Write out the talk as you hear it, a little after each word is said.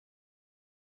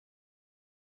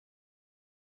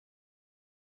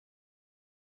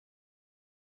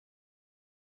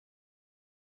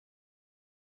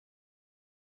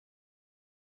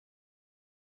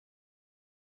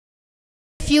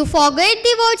you forget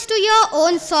the words to your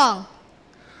own song,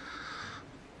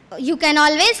 you can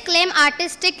always claim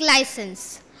artistic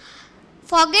license.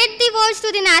 Forget the words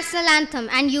to the national anthem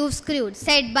and you've screwed,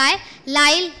 said by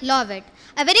Lyle Lovett.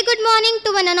 A very good morning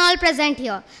to one and all present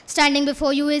here. Standing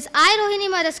before you is I, Rohini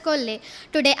Maraskolle.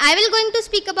 Today I will going to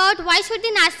speak about why should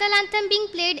the national anthem being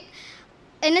played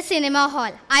in a cinema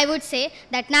hall. I would say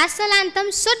that national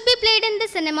anthem should be played in the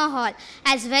cinema hall,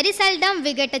 as very seldom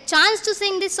we get a chance to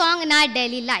sing this song in our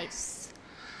daily lives.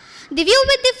 The view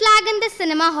with the flag in the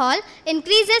cinema hall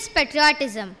increases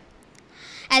patriotism,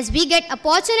 as we get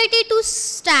opportunity to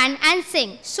stand and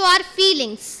sing, show our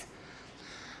feelings.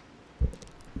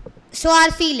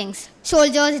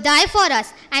 Soldiers die for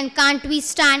us, and can't we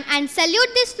stand and salute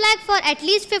this flag for at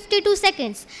least 52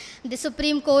 seconds? The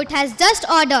Supreme Court has just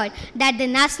ordered that the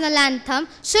national anthem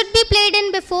should be played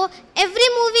in before every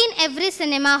movie in every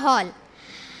cinema hall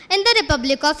in the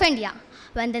Republic of India.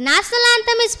 When the national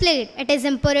anthem is played, it is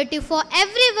imperative for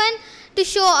everyone to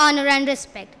show honor and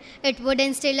respect. It would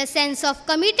instill a sense of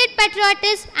committed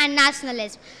patriotism and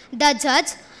nationalism, the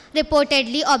judge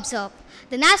reportedly observed.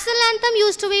 The national anthem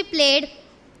used to be played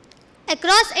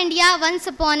across India once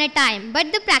upon a time, but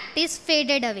the practice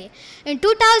faded away. In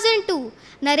 2002,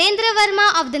 Narendra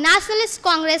Verma of the Nationalist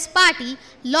Congress Party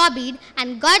lobbied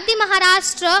and got the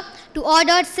Maharashtra to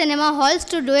order cinema halls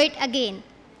to do it again.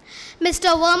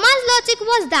 Mr. Verma's logic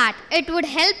was that it would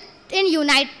help in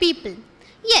unite people.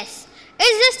 Yes,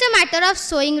 it's just a matter of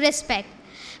showing respect.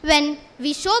 When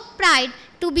we show pride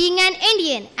to being an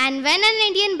Indian, and when an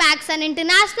Indian backs an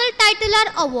international title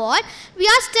or award, we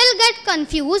are still get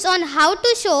confused on how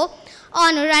to show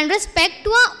honor and respect to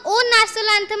our own national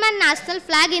anthem and national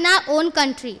flag in our own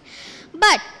country.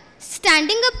 But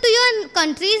standing up to your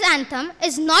country's anthem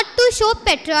is not to show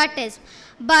patriotism,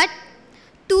 but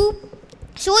to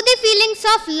show the feelings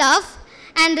of love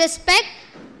and respect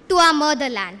to our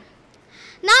motherland.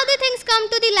 Now the things come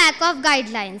to the lack of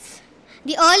guidelines.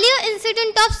 The earlier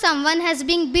incident of someone has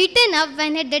been beaten up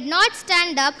when he did not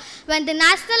stand up when the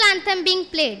national anthem being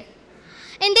played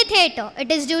in the theatre.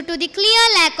 It is due to the clear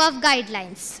lack of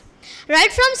guidelines.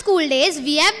 Right from school days,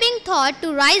 we have been taught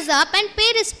to rise up and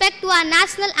pay respect to our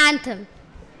national anthem.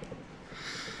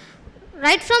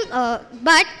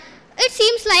 But it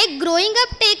seems like growing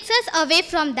up takes us away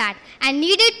from that and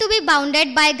needed to be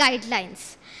bounded by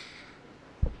guidelines.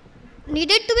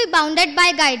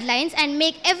 And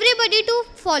make everybody to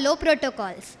follow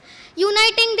protocols.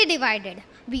 Uniting the divided.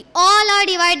 We all are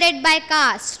divided by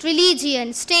caste,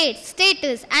 religion,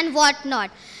 status and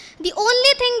whatnot. The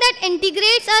only thing that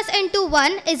integrates us into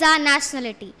one is our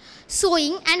nationality.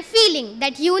 Showing and feeling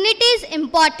that unity is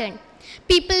important.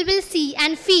 People will see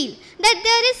and feel that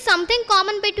there is something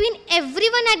common between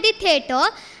everyone at the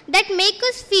theatre that makes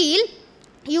us feel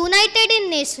united in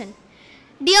nation.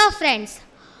 Dear friends,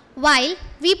 while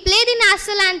we play the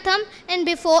national anthem and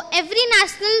before every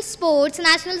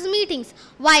nationals meetings,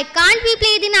 why can't we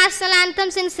play the national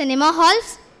anthems in cinema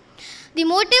halls? The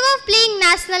motive of playing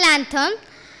national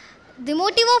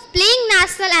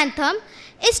anthem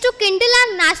is to kindle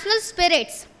our national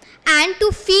spirits and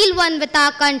to feel one with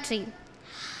our country.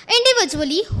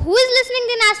 Individually, who is listening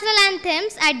the national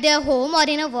anthems at their home or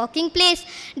in a working place?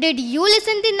 Did you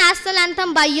listen the national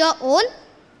anthem by your own?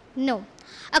 No.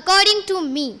 According to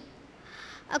me,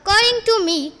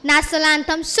 national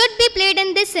anthem should be played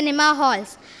in the cinema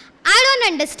halls. I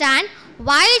don't understand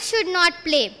why it should not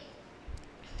play.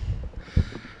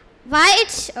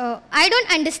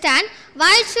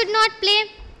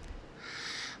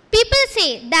 People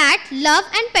say that love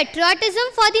and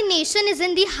patriotism for the nation is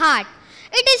in the heart.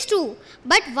 It is true,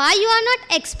 but why you are not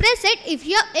express it if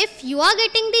you are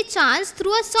getting the chance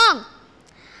through a song?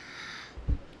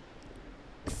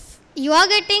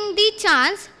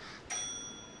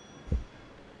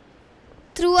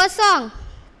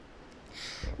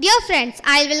 Dear friends,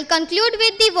 I will conclude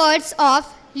with the words of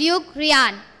Luke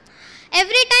Ryan.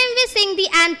 Every time we sing the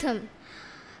anthem,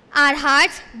 our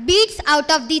hearts beats out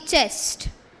of the chest.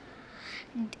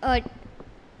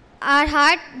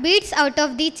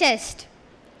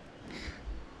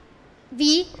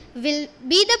 We will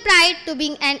be the pride to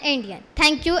being an Indian.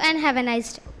 Thank you and have a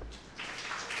nice day.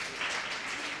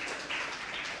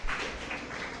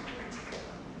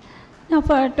 Now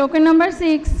for token number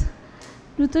 6,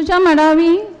 Rutuja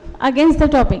Madavi against the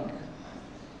topic.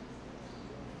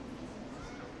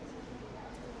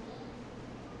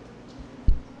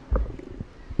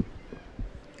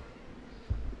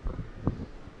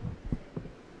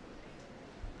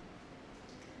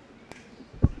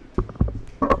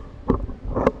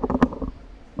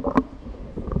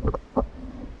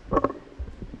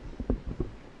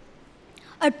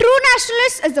 A true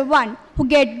nationalist is the one who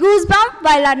gets goosebumps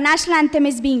while our national anthem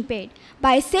is being played.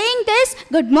 By saying this,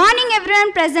 good morning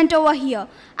everyone present over here.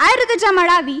 I, Rutuja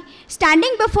Madavi,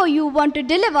 standing before you, want to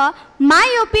deliver my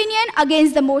opinion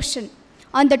against the motion.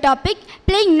 On the topic,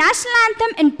 playing national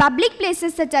anthem in public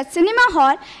places such as cinema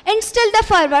hall instilled the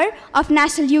fervor of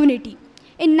national unity.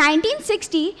 In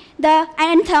 1960, the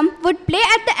anthem would play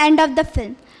at the end of the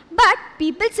film, but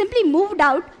people simply moved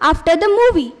out after the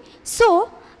movie.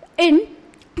 So, in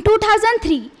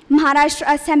 2003,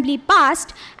 Maharashtra Assembly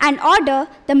passed an order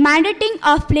the mandating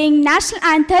of playing national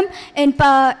anthem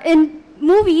in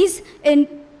movies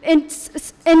in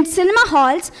cinema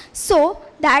halls so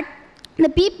that the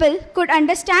people could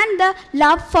understand the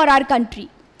love for our country.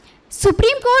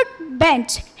 Supreme Court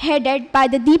bench headed by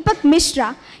the Deepak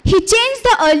Mishra, he changed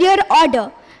the earlier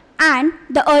order, and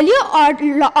the earlier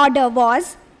order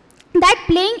was that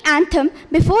playing anthem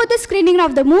before the screening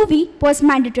of the movie was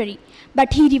mandatory.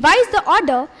 But he revised the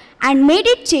order and made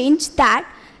it change that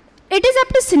it is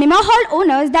up to cinema hall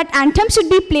owners that anthem should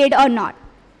be played or not.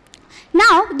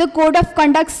 Now, the code of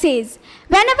conduct says,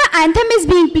 whenever anthem is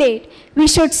being played, we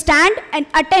should stand at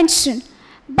attention.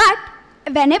 But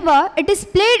whenever it is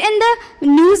played in the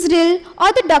newsreel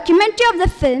or the documentary of the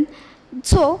film,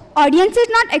 so audience is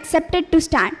not accepted to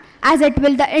stand, as it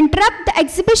will interrupt the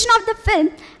exhibition of the film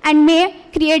and may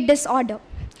create disorder.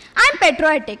 I am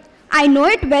patriotic. I know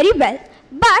it very well.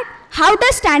 But how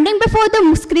does standing before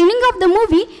the screening of the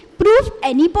movie prove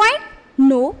any point?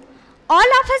 No. All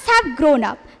of us have grown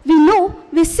up. We know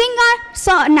we sing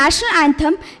our national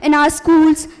anthem in our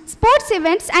schools, sports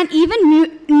events, and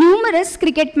even numerous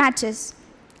cricket matches.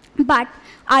 But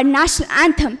our national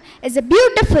anthem is a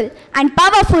beautiful and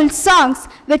powerful song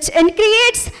which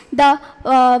creates the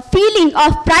feeling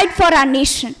of pride for our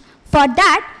nation. For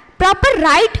that, proper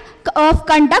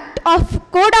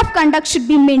code of conduct should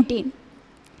be maintained.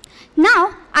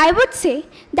 Now, I would say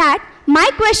that my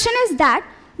question is that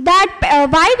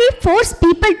why we force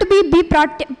people to be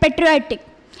patriotic.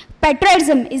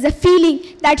 Patriotism is a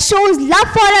feeling that shows love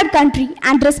for our country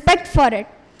and respect for it.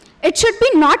 It should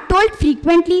be not told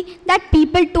frequently that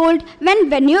people told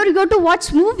when you go to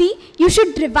watch movie, you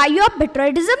should revive your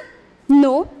patriotism.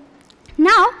 No.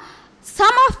 Now,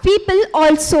 some of people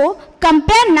also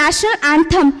compare national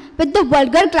anthem with the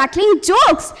vulgar crackling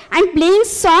jokes and playing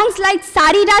songs like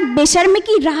Sari Raat Besharmi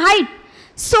Ki Rahat.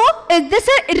 So, is this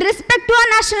a irrespect to our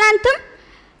national anthem?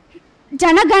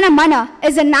 Jana Gana Mana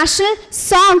is a national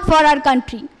song for our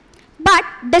country. But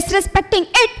disrespecting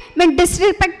it means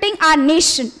disrespecting our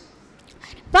nation.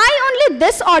 Why only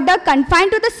this order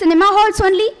confined to the cinema halls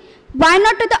only? Why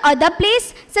not to the other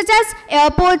places such as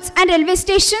airports and railway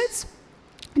stations?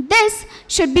 This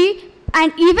should be,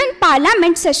 and even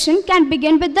parliament session can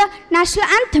begin with the national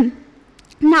anthem.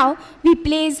 Now, we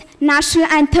plays national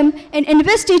anthem in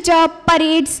investiture,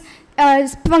 parades,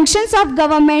 functions of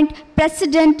government,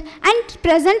 president, and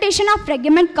presentation of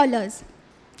regiment colors.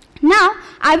 Now,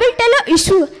 I will tell an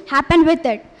issue happened with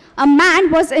it. A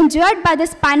man was injured by the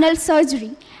spinal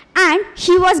surgery, and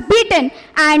he was beaten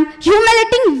and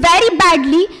humiliating very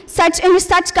badly in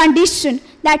such condition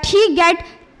that he get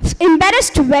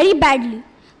embarrassed very badly.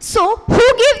 So, who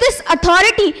gave this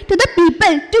authority to the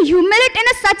people to humiliate in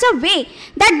such a way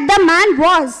that the man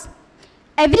was?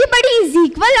 Everybody is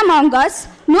equal among us.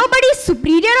 Nobody is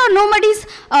superior or nobody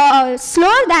is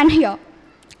slower than here.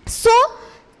 So,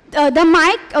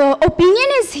 my opinion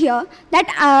is here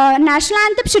that national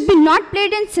anthem should be not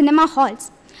played in cinema halls.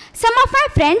 Some of my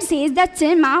friends say that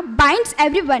cinema binds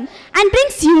everyone and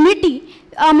brings unity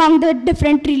among the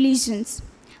different religions.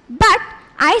 But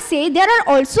I say there are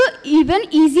also even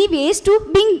easy ways to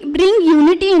bring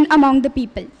unity among the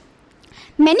people.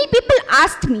 Many people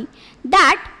asked me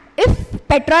that if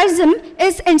patriotism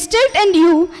is instilled in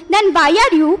you, then why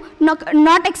are you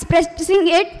not expressing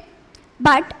it?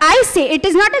 But I say it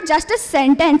is not just a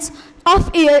sentence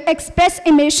of express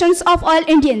emotions of all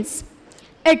Indians.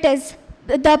 It is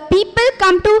the people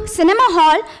come to cinema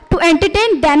hall to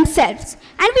entertain themselves,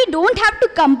 and we don't have to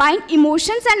combine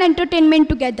emotions and entertainment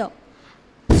together.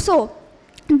 So,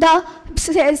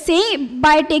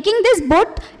 by taking this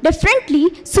both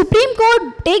differently, Supreme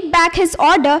Court take back his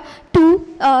order to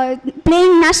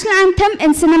playing national anthem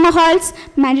in cinema halls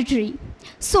mandatory.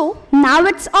 So, now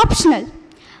it's optional.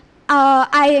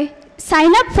 I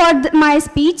sign up for my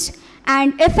speech,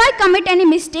 and if I commit any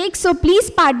mistakes, so please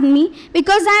pardon me,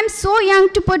 because I am so young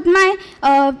to put my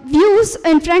views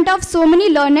in front of so many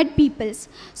learned peoples.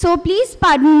 So please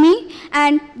pardon me,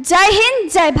 and Jai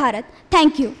Hind, Jai Bharat.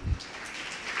 Thank you.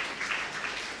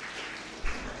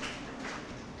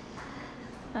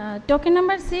 Token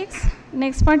number 6,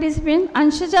 next participant,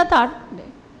 Anshuja Tarde.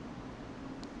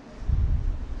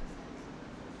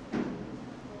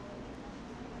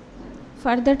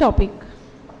 for the topic.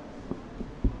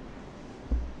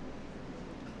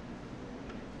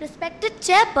 Respected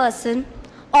Chairperson,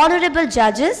 honorable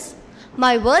judges,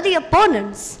 my worthy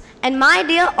opponents, and my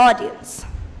dear audience.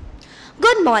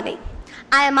 Good morning.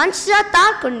 I am Anshra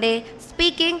Tarkunde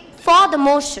speaking for the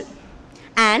motion.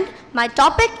 And my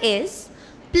topic is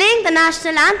playing the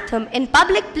national anthem in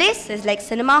public places like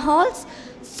cinema halls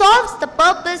solves the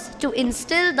purpose to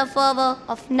instill the fervor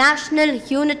of national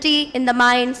unity in the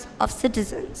minds of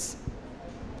citizens.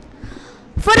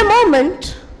 For a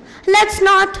moment, let's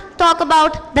not talk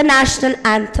about the national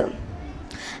anthem.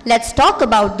 Let's talk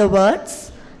about the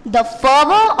words, the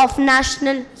fervor of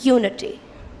national unity.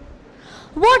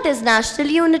 What is national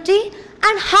unity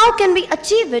and how can we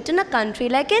achieve it in a country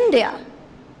like India?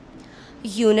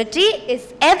 Unity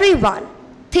is everyone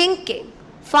thinking,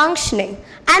 functioning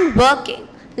and working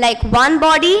like one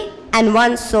body and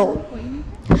one soul.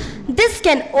 This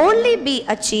can only be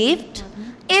achieved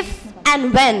if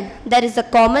and when there is a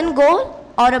common goal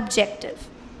or objective.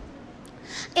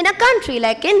 In a country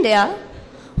like India,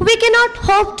 we cannot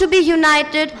hope to be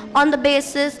united on the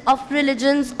basis of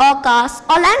religions or castes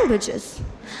or languages.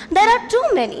 There are too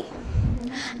many.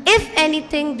 If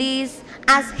anything, these,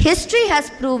 as history has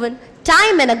proven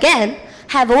time and again,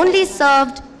 have only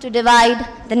served to divide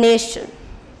the nation.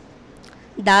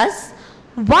 Thus,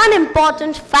 one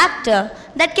important factor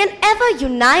that can ever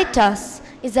unite us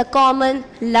is a common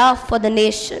love for the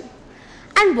nation.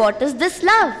 And what is this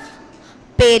love?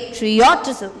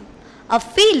 Patriotism, a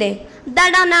feeling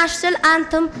that our national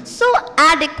anthem so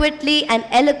adequately and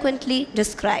eloquently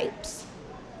describes.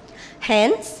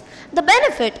 Hence, the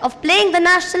benefit of playing the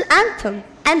national anthem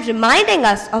and reminding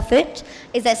us of it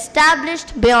is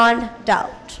established beyond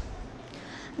doubt.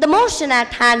 The motion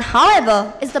at hand,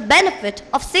 however, is the benefit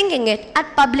of singing it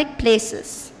at public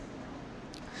places.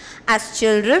 As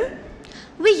children,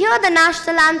 we hear the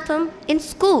national anthem in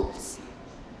schools.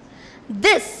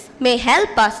 This may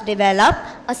help us develop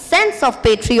a sense of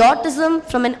patriotism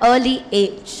from an early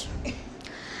age.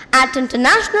 At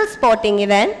international sporting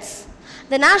events,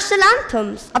 the national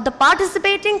anthems of the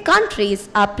participating countries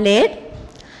are played,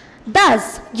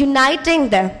 thus uniting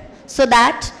them so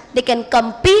that they can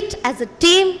compete as a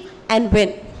team and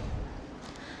win.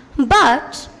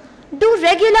 But do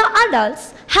regular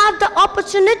adults have the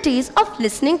opportunities of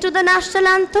listening to the national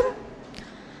anthem?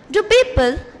 Do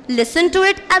people listen to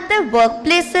it at their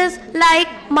workplaces like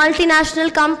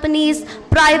multinational companies,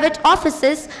 private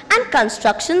offices and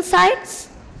construction sites?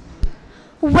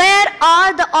 Where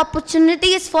are the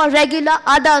opportunities for regular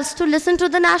adults to listen to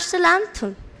the national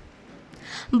anthem?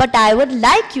 But I would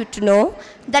like you to know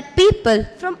that people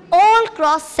from all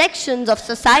cross-sections of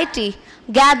society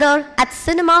gather at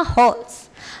cinema halls,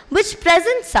 which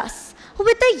presents us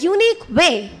with a unique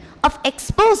way of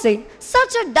exposing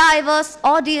such a diverse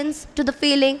audience to the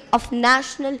feeling of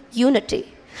national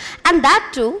unity. And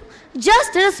that too,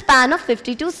 just in a span of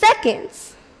 52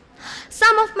 seconds.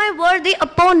 Some of my worthy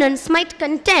opponents might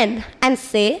contend and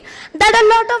say that a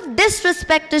lot of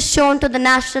disrespect is shown to the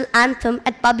national anthem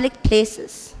at public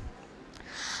places.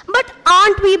 But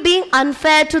aren't we being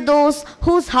unfair to those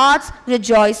whose hearts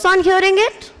rejoice on hearing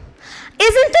it?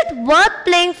 Isn't it worth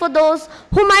playing for those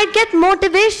who might get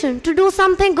motivation to do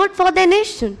something good for their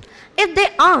nation if they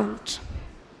aren't?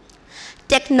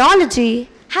 Technology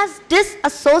has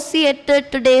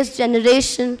disassociated today's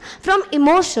generation from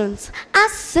emotions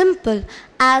as simple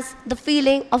as the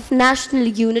feeling of national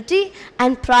unity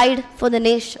and pride for the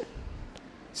nation.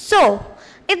 So,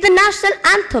 if the national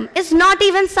anthem is not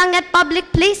even sung at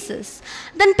public places,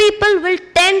 then people will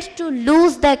tend to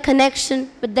lose their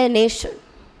connection with their nation.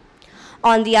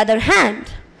 On the other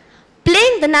hand,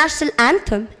 playing the national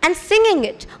anthem and singing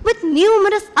it with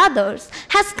numerous others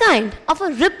has kind of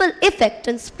a ripple effect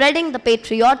in spreading the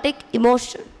patriotic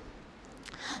emotion.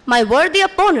 My worthy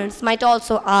opponents might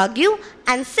also argue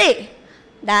and say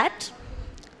that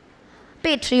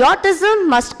patriotism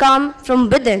must come from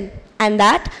within and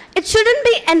that it shouldn't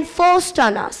be enforced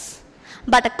on us.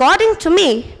 But according to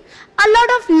me, a lot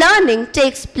of learning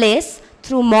takes place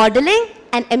through modeling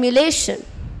and emulation.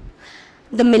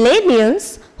 The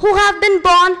millennials who have been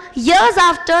born years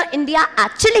after India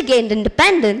actually gained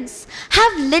independence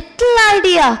have little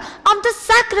idea of the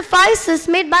sacrifices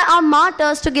made by our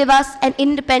martyrs to give us an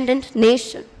independent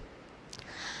nation.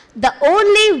 The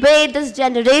only way this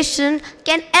generation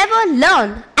can ever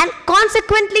learn and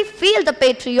consequently feel the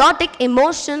patriotic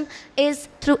emotion is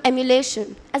through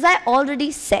emulation, as I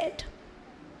already said.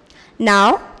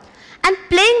 Now, and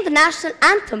playing the national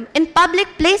anthem in public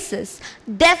places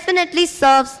definitely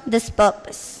serves this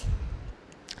purpose.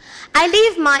 I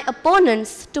leave my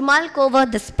opponents to mull over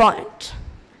this point.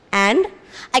 And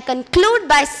I conclude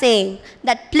by saying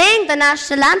that playing the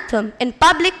national anthem in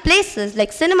public places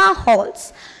like cinema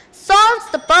halls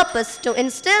solves the purpose to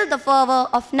instill the fervor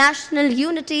of national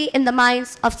unity in the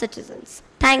minds of citizens.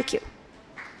 Thank you.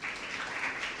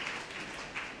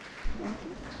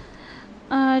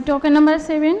 Token number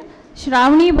 7,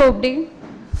 Shravani Bobde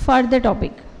for the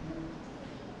topic.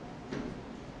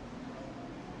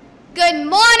 Good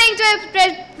morning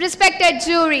to respected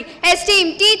jury,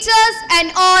 esteemed teachers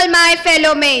and all my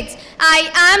fellow mates.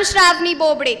 I am Shravani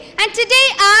Bobde and today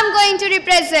I am going to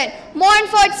represent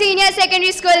Mournford Senior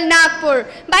Secondary School, Nagpur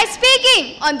by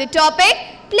speaking on the topic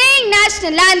playing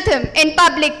national anthem in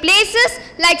public places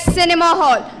like cinema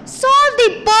hall. Solve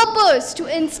the purpose to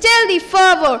instill the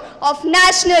fervor of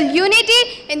national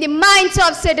unity in the minds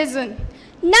of citizens.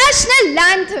 National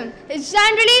anthem is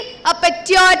generally a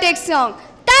patriotic song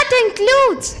that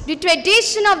includes the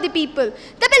tradition of the people,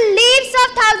 the beliefs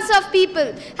of thousands of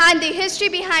people, and the history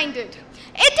behind it.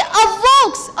 It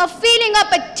evokes a feeling of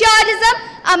patriotism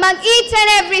among each and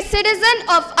every citizen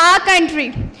of our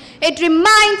country. It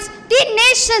reminds the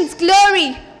nation's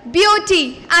glory,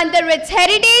 beauty, and the rich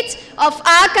heritage of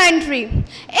our country.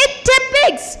 It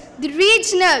depicts the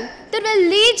regional, the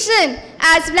religion,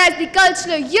 as well as the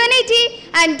cultural unity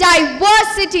and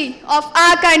diversity of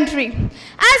our country.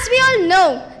 As we all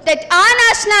know that our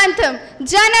national anthem,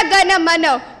 Jana Gana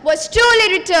Mana, was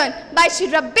truly written by Shri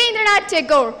Rabindranath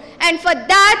Tagore, and for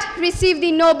that received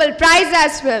the Nobel Prize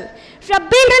as well.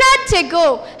 Rabindranath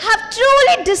Tagore have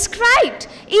truly described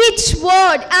each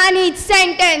word and each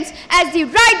sentence as the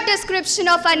right description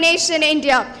of our nation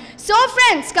India. So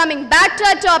friends, coming back to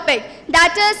our topic,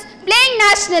 that is playing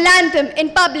national anthem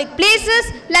in public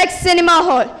places like cinema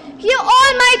hall. You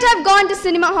all might have gone to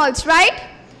cinema halls, right?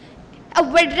 A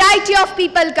variety of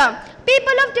people come.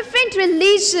 People of different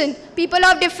religion, people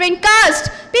of different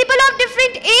caste, people of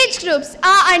different age groups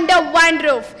are under one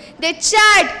roof. They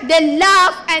chat, they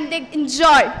laugh, and they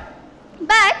enjoy.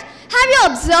 But have you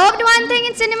observed one thing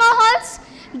in cinema halls?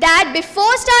 That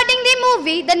before starting the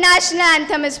movie, the national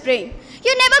anthem is playing.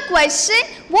 You never question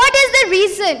what is the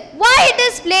reason, why it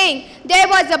is playing. There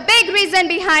was a big reason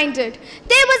behind it.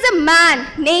 There was a man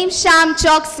named Sham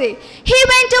Chokse. He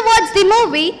went to watch the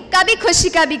movie Kabhi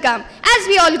Khushi Kabhi Gum, as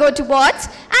we all go to watch.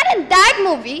 And in that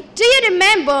movie, do you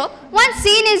remember, one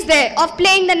scene is there of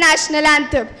playing the national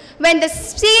anthem. When the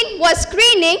scene was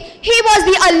screening, he was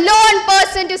the alone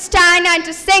person to stand and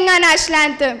to sing a national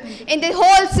anthem in the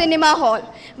whole cinema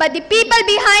hall. But the people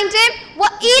behind him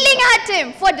were yelling at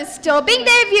him for disturbing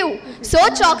their view. So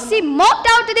Choksi mocked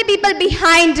out to the people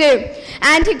behind him,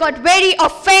 and he got very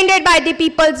offended by the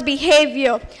people's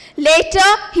behavior. Later,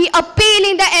 he appealed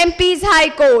in the MP's High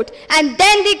Court, and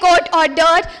then the court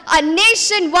ordered a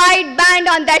nationwide ban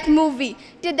on that movie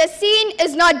till the scene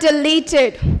is not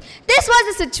deleted. This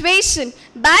was the situation,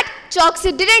 but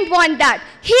Choksi didn't want that.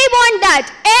 He wanted that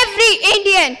every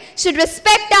Indian should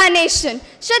respect our nation,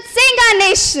 should sing our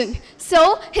nation.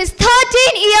 So his 13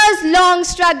 years long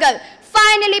struggle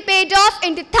finally paid off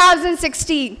in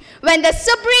 2016 when the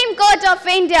Supreme Court of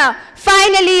India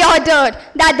finally ordered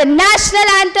that the national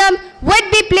anthem would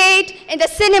be played in the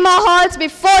cinema halls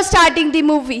before starting the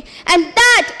movie, and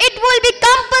that it will be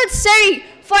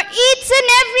compulsory for each and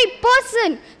every person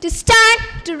to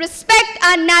stand to respect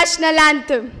our national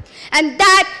anthem, and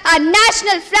that our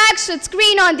national flag should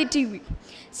screen on the TV.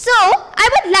 So, I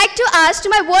would like to ask to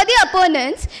my worthy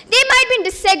opponents, they might be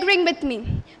disagreeing with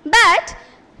me, but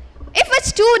if a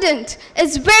student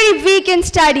is very weak in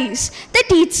studies, the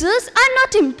teachers are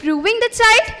not improving the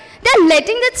child, they are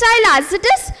letting the child as it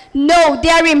is? No, they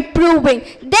are improving.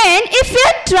 Then, if we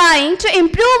are trying to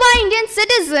improve our Indian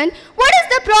citizen, what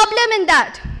is the problem in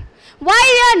that?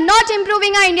 Why we are not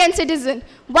improving our Indian citizen?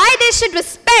 Why they should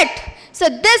respect? So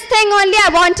this thing only I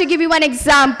want to give you one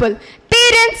example.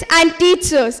 Parents and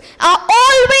teachers are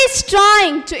always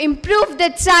trying to improve the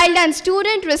child and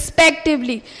student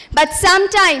respectively. But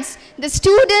sometimes the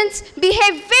students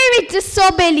behave very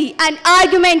disobediently and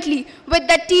argumentally with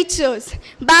the teachers.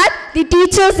 But the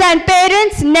teachers and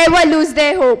parents never lose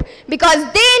their hope, because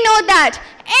they know that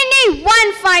any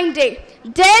one fine day,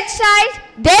 their child,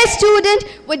 their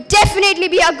student would definitely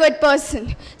be a good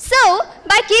person. So,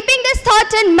 by keeping this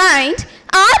thought in mind,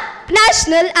 our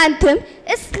national anthem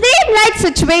a slave-like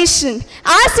situation.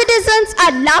 Our citizens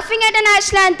are laughing at a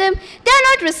national anthem. They are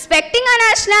not respecting our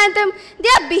national anthem.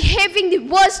 They are behaving the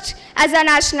worst as a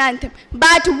national anthem.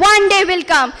 But one day will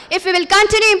come. If we will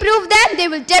continue to improve them, they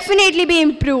will definitely be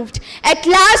improved. At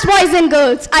last, boys and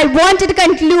girls, I wanted to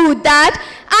conclude that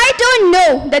I don't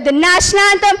know that the national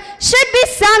anthem should be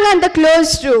sung on the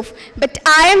closed roof, but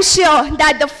I am sure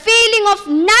that the feeling of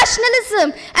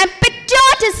nationalism and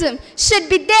patriotism should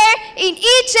be there in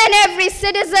each and every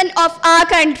citizen of our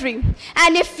country.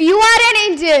 And if you are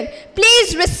an Indian,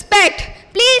 please respect,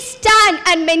 please stand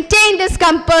and maintain this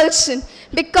compulsion,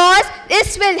 because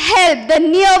this will help the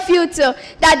near future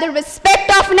that the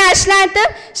respect of national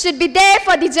anthem should be there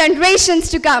for the generations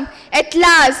to come. At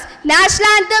last, national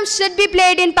anthem should be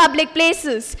played in public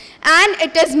places, and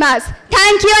it is must.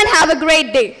 Thank you and have a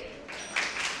great day.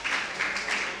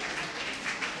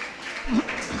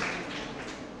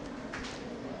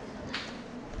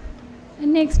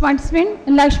 Next participant,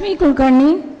 Lakshmi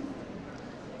Kulkarni,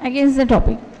 against the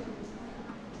topic.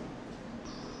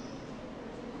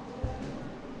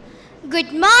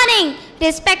 Good morning,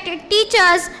 respected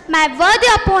teachers, my worthy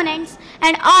opponents,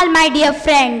 and all my dear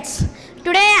friends.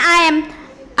 Today I am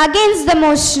against the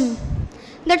motion.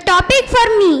 The topic for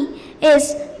me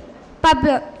is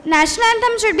national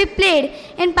anthem should be played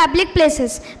in public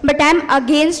places, but I am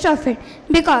against of it,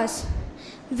 because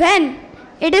when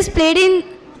it is played in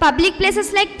public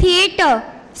places like theatre,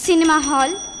 cinema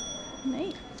hall,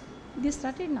 This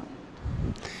started now.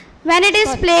 when it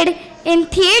is played in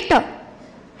theatre,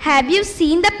 have you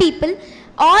seen the people,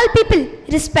 all people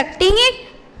respecting it?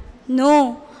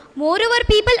 No. Moreover,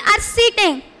 people are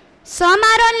sitting. Some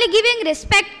are only giving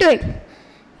respect to it.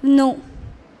 No.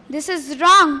 This is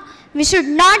wrong. We should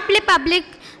not play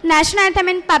national anthem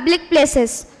in public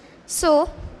places. So,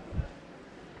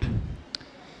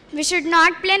 we should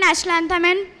not play national anthem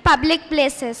in public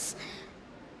places.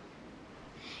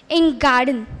 In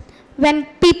garden, when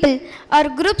people or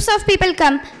groups of people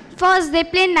come, first they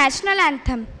play national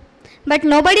anthem, but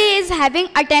nobody is having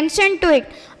attention to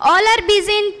it. All are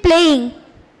busy in playing.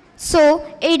 So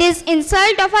it is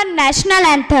insult of our national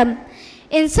anthem.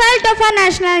 Insult of our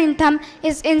national anthem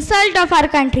is insult of our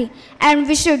country, and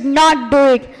we should not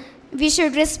do it. We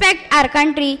should respect our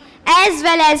country as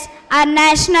well as our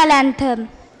national anthem.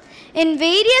 In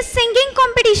various singing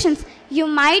competitions, you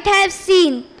might have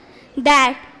seen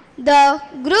that the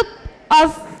group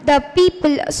of the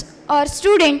people or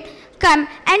student come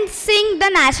and sing the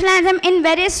national anthem in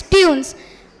various tunes.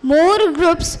 More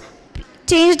groups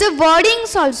change the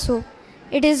wordings also.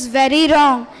 It is very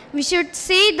wrong. We should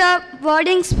say the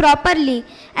wordings properly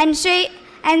and say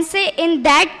in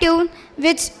that tune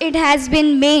which it has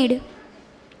been made.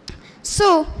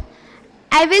 So,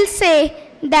 I will say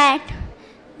that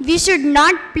we should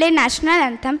not play national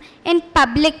anthem in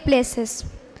public places.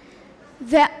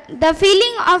 The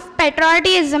feeling of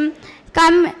patriotism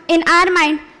come in our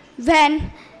mind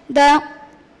when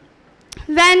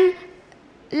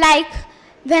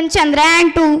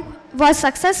Chandrayaan 2 was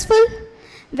successful,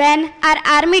 when our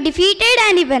army defeated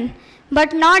anyone,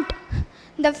 but not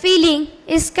the feeling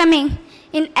is coming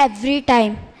in every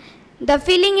time. The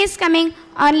feeling is coming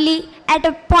only at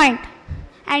a point,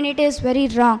 and it is very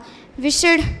wrong. We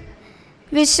should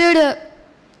respect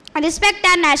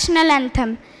our national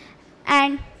anthem.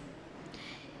 And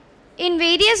in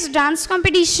various dance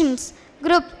competitions,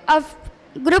 group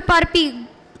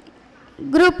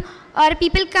or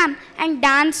people come and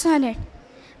dance on it.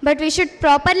 But we should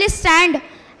properly stand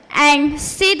and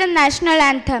say the national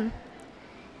anthem.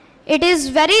 It is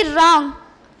very wrong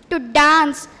to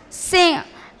dance, sing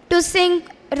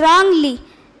wrongly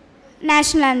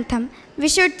national anthem. We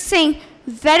should sing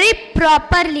very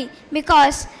properly,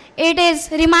 because it is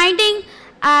reminding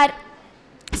our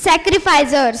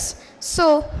sacrificers.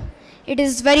 So it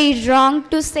is very wrong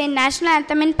to say national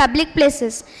anthem in public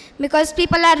places, because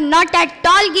people are not at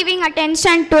all giving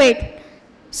attention to it.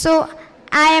 So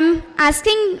I am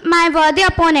asking my worthy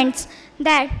opponents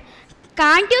that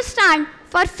can't you stand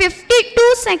for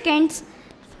 52 seconds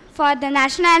for the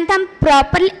national anthem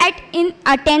properly in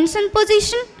attention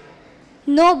position?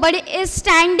 Nobody is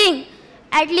standing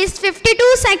at least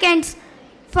 52 seconds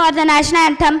for the national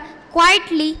anthem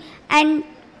quietly and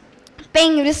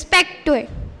paying respect to it.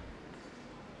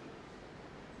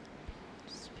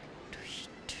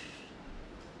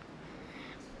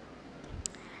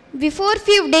 Before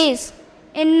few days,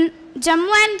 in Jammu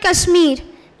and Kashmir,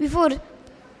 before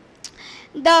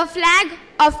the flag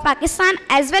of Pakistan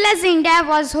as well as India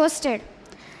was hosted.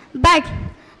 But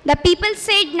the people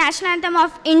said national anthem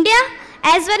of India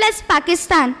as well as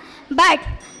Pakistan, but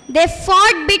they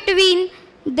fought between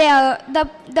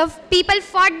the people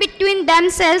fought between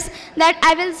themselves that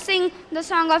I will sing the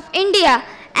song of India,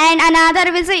 and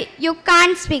another will say you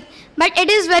can't speak. But it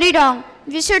is very wrong.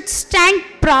 We should stand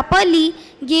properly,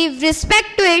 give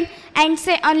respect to it, and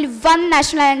say only one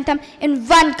national anthem in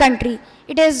one country.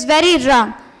 It is very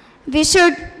wrong. We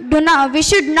should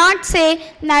not say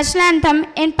national anthem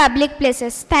in public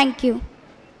places. Thank you.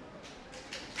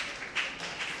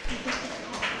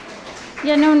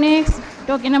 Yeah, now next,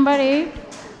 token number 8,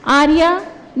 Arya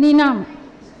Ninam.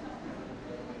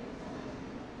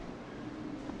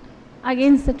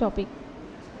 Against the topic.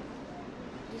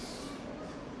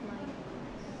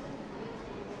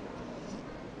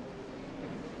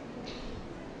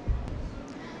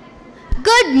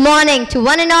 Good morning to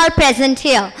one and all present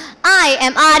here. I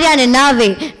am Arya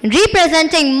Ninave,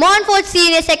 representing Montfort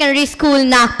Senior Secondary School,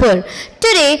 Nagpur.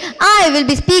 Today, I will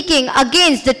be speaking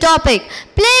against the topic,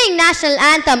 playing national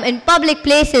anthem in public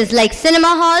places like cinema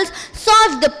halls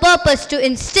serves the purpose to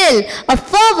instill a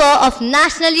fervor of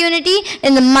national unity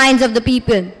in the minds of the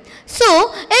people.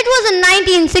 So, it was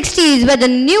in 1960s where the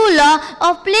new law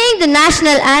of playing the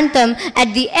national anthem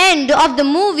at the end of the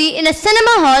movie in a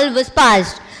cinema hall was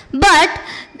passed. But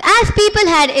as people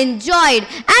had enjoyed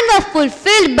and were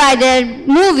fulfilled by their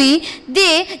movie,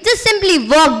 they just simply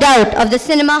walked out of the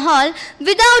cinema hall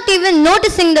without even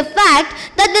noticing the fact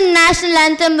that the national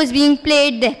anthem was being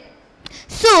played there.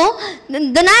 So,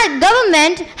 the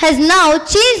government has now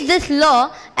changed this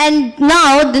law, and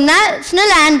now the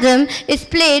national anthem is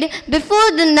played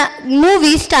before the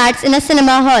movie starts in a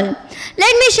cinema hall.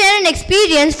 Let me share an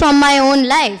experience from my own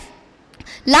life.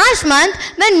 Last month,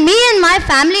 when me and my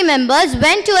family members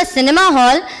went to a cinema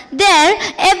hall, there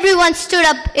everyone stood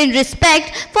up in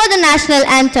respect for the national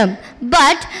anthem.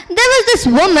 But there was this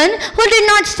woman who did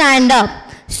not stand up.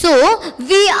 So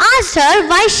we asked her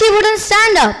why she wouldn't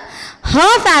stand up.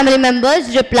 Her family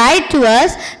members replied to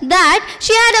us that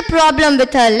she had a problem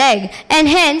with her leg and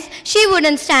hence she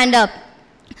wouldn't stand up.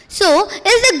 So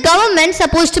is the government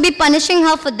supposed to be punishing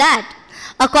her for that?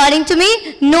 According to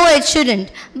me, no, it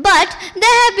shouldn't. But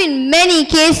there have been many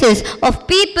cases of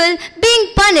people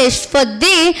being punished for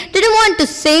they didn't want to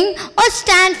sing or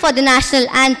stand for the national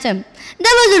anthem.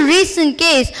 There was a recent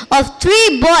case of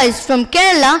 3 boys from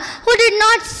Kerala who did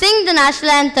not sing the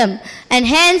national anthem, and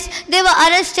hence they were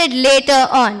arrested later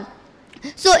on.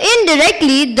 So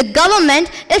indirectly, the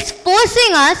government is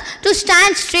forcing us to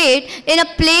stand straight in a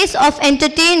place of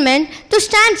entertainment, to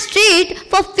stand straight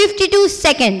for 52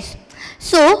 seconds.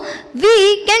 So,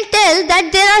 we can tell that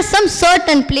there are some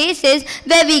certain places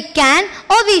where we can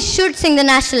or we should sing the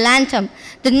national anthem.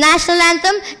 The national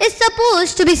anthem is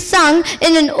supposed to be sung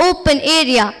in an open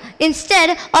area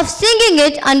instead of singing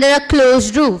it under a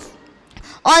closed roof.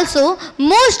 Also,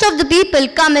 most of the people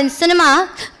come in cinema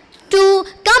to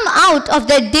come out of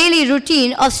their daily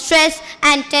routine of stress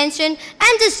and tension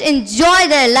and just enjoy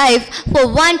their life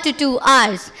for 1 to 2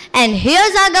 hours. And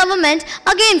here's our government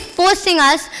again forcing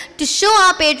us to show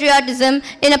our patriotism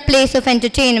in a place of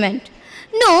entertainment.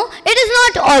 No, it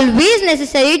is not always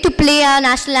necessary to play our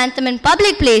national anthem in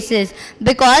public places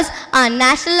because our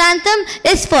national anthem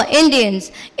is for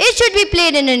Indians. It should be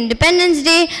played in Independence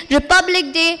Day,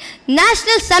 Republic Day,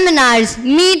 national seminars,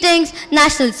 meetings,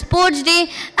 National Sports Day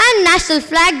and National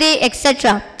Flag Day,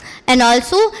 etc. And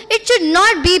also, it should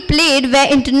not be played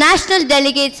where international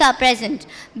delegates are present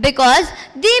because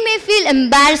they may feel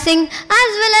embarrassing as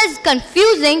well as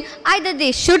confusing. Either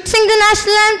they should sing the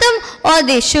national anthem or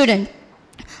they shouldn't.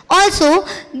 Also,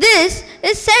 this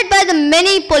is said by the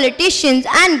many politicians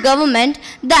and government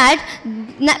that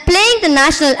playing the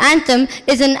national anthem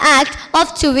is an act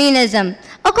of chauvinism.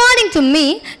 According to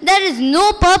me, there is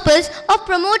no purpose of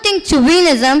promoting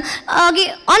chauvinism on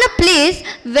a place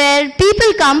where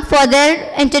people come for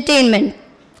their entertainment.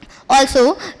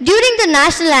 Also, during the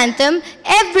national anthem,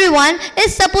 everyone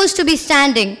is supposed to be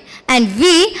standing. And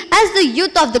we, as the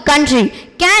youth of the country,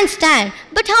 can stand.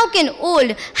 But how can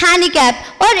old,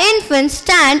 handicapped or infants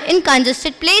stand in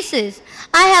congested places?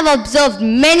 I have observed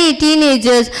many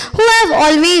teenagers who have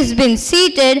always been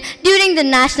seated during the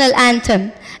national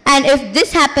anthem. And if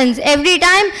this happens every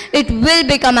time, it will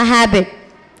become a habit.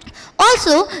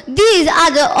 Also, these are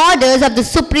the orders of the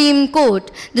Supreme Court.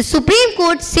 The Supreme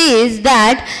Court says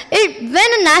that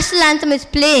when a national anthem is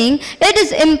playing, it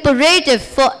is imperative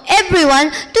for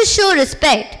everyone to show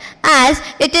respect, as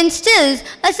it instills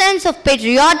a sense of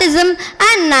patriotism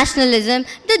and nationalism,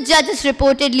 the judges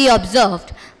reportedly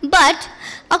observed. But,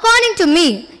 according to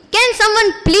me, can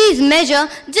someone please measure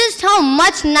just how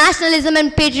much nationalism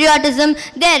and patriotism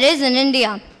there is in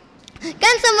India?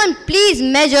 Can someone please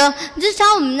measure just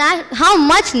how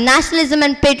much nationalism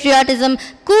and patriotism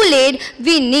Kool-Aid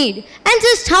we need, and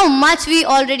just how much we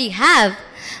already have?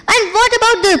 And what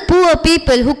about the poor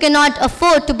people who cannot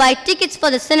afford to buy tickets for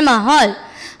the cinema hall?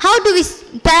 How do we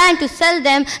plan to sell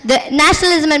them the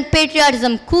nationalism and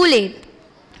patriotism Kool-Aid?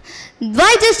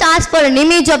 Why just ask for an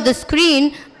image of the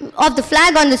screen, of the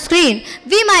flag on the screen?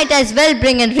 We might as well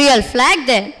bring a real flag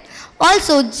there.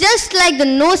 Also, just like the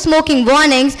no smoking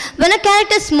warnings when a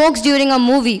character smokes during a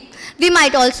movie, we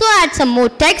might also add some more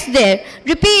text there.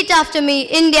 Repeat after me,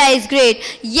 India is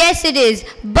great. Yes, it is,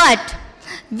 but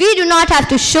we do not have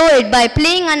to show it by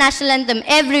playing our national anthem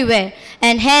everywhere.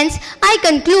 And hence, I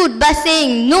conclude by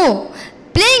saying no.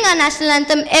 Playing our national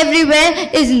anthem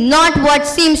everywhere is not what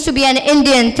seems to be an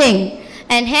Indian thing.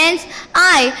 And hence,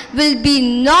 I will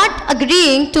be not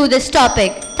agreeing to this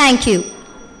topic. Thank you.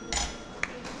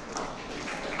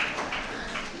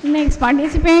 Next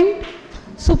participant,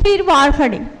 Supir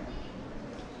Warfade.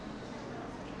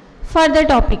 For the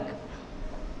topic.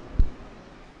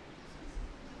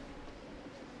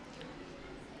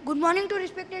 Good morning to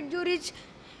respected juries,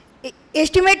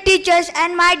 esteemed teachers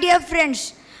and my dear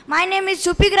friends. My name is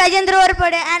Supik Rajendra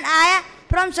Warfade and I am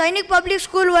from Sainik Public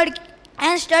School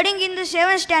and studying in the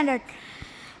 7th standard.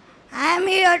 I am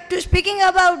here to speaking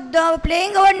about the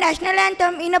playing our national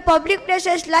anthem in a public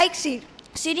places like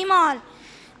cinema hall.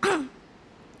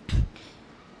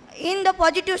 In the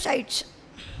positive sides.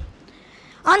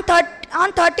 On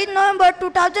 13th November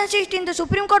 2016, the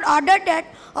Supreme Court ordered that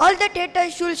all the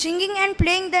theatres should singing and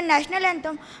playing the national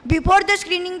anthem before the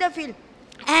screening the film.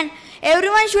 And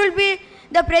everyone should be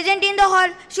the present in the hall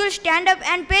should stand up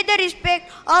and pay the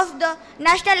respect of the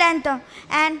national anthem.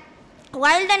 And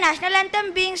while the national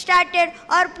anthem being started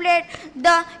or played,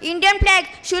 the Indian flag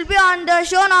should be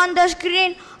shown on the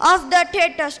screen of the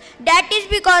theatres. That is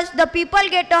because the people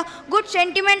get a good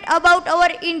sentiment about our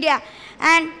India.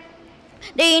 And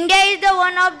the India is the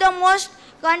one of the most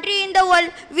country in the world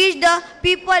which the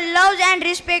people love and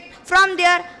respect from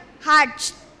their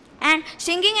hearts. And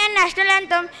singing and national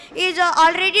anthem is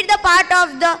already the part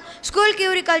of the school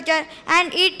curriculture,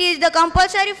 and it is the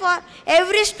compulsory for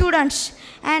every students.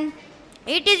 And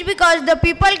it is because the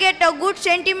people get a good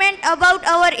sentiment about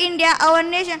our India, our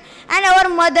nation and our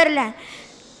motherland.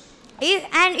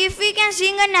 If we can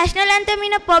sing a national anthem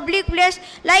in a public place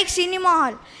like cinema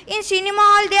hall. In cinema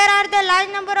hall there are the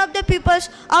large number of the peoples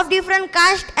of different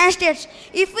caste and states.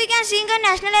 If we can sing a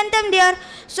national anthem there,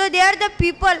 so there the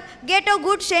people get a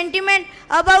good sentiment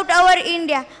about our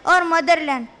India, our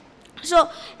motherland. So,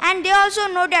 and they also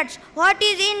know that what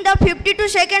is in the 52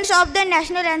 seconds of the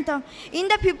national anthem. In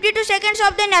the 52 seconds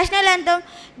of the national anthem,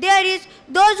 there is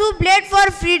those who bled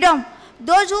for freedom,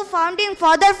 those who founding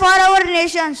father for our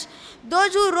nations,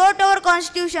 those who wrote our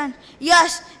constitution.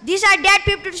 Yes, these are that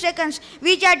 52 seconds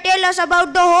which are tell us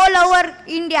about the whole our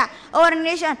India, our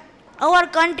nation, our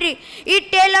country.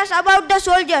 It tells us about the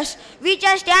soldiers which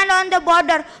are stand on the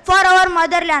border for our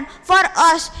motherland, for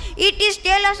us. It is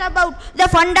tell us about the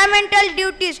fundamental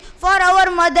duties for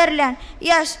our motherland.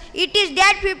 Yes, it is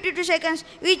that 52 seconds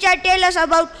which are tell us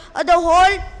about the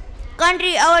whole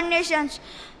country, our nations.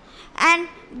 And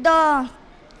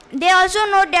they also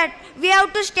know that we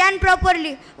have to stand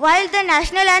properly while the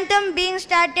national anthem being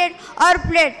started or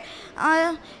played.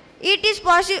 It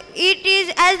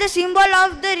is as the symbol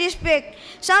of the respect.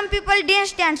 Some people didn't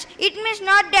stand. It means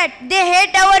not that they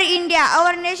hate our India,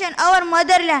 our nation, our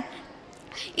motherland.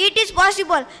 It is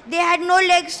possible they had no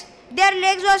legs. Their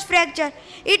legs was fractured.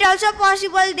 It also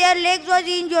possible their legs was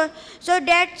injured. So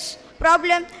that's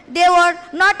problem. They were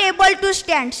not able to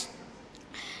stand.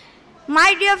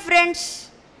 My dear friends,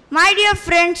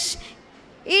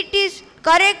 it is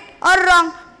correct or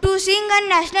wrong to sing a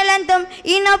national anthem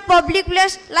in a public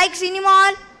place like cinema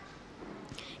hall?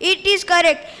 It is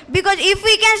correct, because if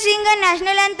we can sing a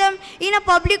national anthem in a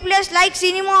public place like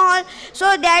cinema hall,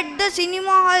 so that the cinema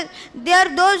hall, there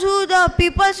are those who the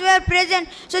peoples were present,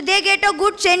 so they get a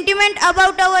good sentiment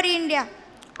about our India,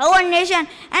 our nation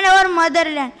and our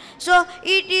motherland. So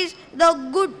it is the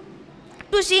good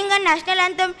to sing a national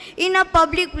anthem in a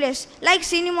public place like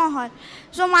cinema hall.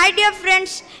 So my dear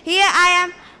friends, here I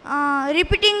am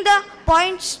repeating the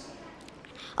points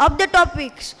of the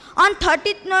topics. On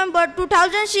 30th November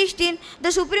 2016, the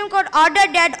Supreme Court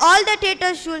ordered that all the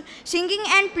theatres should singing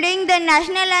and playing the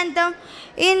national anthem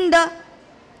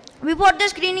before the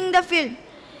screening the film.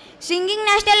 Singing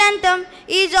national anthem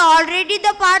is already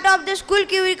the part of the school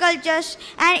curricultures,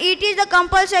 and it is the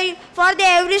compulsory for the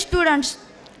every students.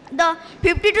 The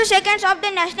 52 seconds of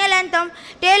the national anthem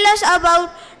tell us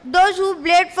about those who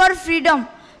bled for freedom,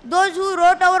 those who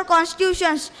wrote our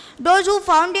constitutions, those who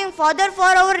founding father for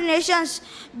our nations,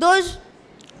 those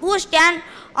who stand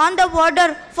on the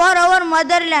border for our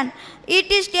motherland.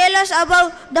 It is tell us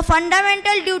about the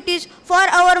fundamental duties for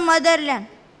our motherland.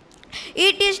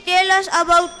 It is tell us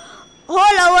about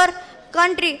whole our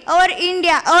country, our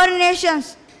India, our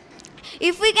nations.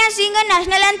 If we can sing a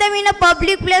national anthem in a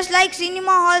public place like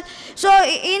cinema hall, so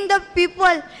in the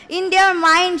people, in their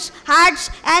minds, hearts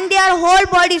and their whole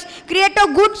bodies, create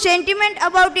a good sentiment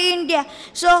about India.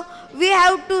 So we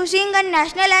have to sing a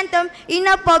national anthem in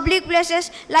a public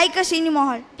places like a cinema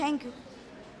hall. Thank you.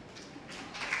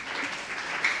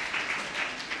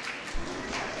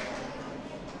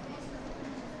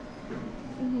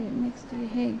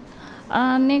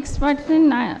 Next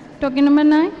person, token number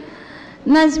 9,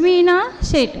 Nazmeena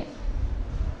Shetty.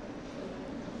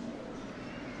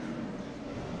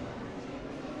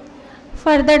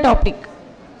 Further topic.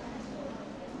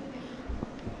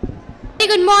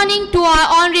 Good morning to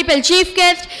our honorable chief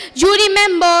guest, jury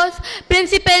members,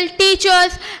 principal,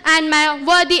 teachers and my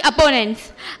worthy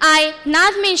opponents. I,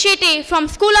 Nazmeena Shetty from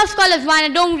School of Scholars,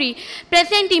 Vanadongri,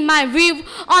 presenting my view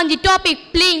on the topic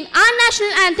playing our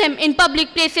national anthem in public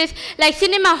places like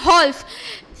cinema halls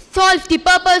solves the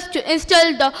purpose to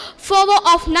instill the fervor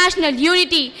of national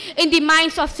unity in the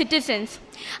minds of citizens.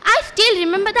 I still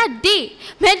remember that day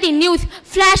when the news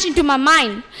flashed into my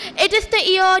mind. It is the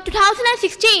year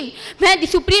 2016 when the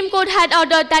Supreme Court had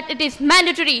ordered that it is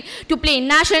mandatory to play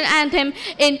national anthem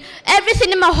in every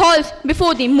cinema halls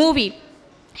before the movie.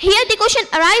 Here the question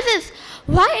arises,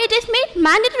 why it is made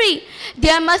mandatory?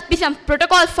 There must be some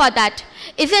protocol for that,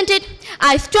 isn't it?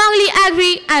 I strongly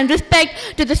agree and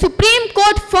respect to the Supreme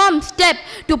Court firm step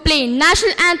to play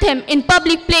national anthem in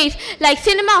public place like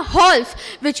cinema halls,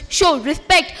 which show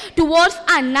respect towards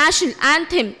our national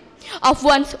anthem of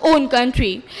one's own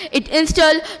country. It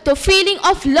instills the feeling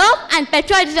of love and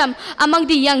patriotism among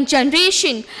the young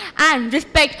generation and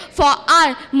respect for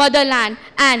our motherland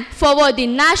and forward the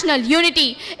national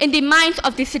unity in the minds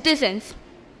of the citizens.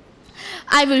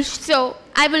 I will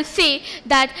say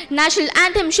that national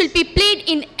anthem should be played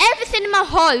in every cinema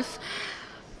halls.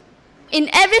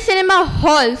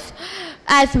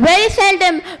 As very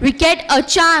seldom we get a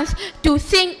chance to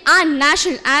sing our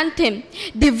national anthem.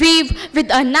 The weave with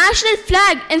a national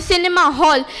flag in cinema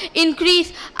hall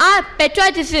increase our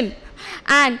patriotism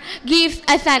and gives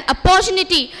us an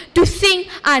opportunity to sing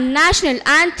our national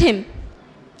anthem.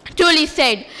 Truly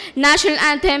said, national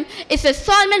anthem is a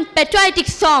solemn patriotic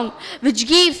song which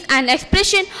gives an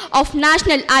expression of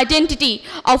national identity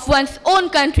of one's own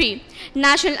country.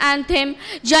 National anthem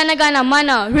Jana Gana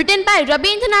Mana, written by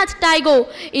Rabindranath Tagore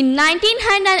in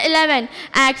 1911,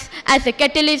 acts as a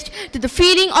catalyst to the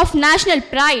feeling of national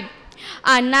pride.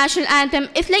 Our national anthem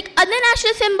is like other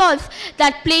national symbols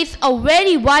that plays a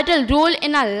very vital role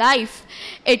in our life.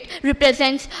 It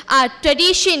represents our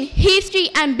tradition, history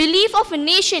and belief of a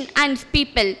nation and its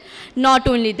people. Not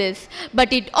only this,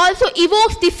 but it also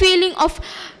evokes the feeling of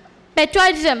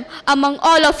patriotism among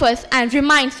all of us and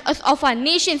reminds us of our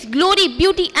nation's glory,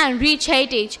 beauty and rich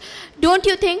heritage. Don't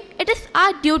you think it is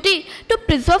our duty to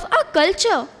preserve our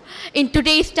culture? In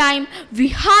today's time, we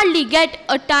hardly get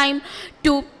a time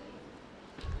to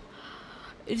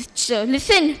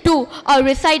listen to or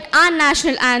recite our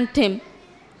national anthem.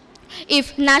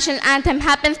 If national anthem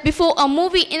happens before a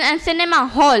movie in a cinema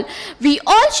hall, we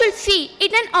all should see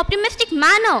it in an optimistic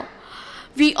manner.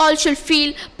 We all should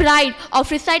feel pride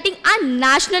of reciting our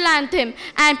national anthem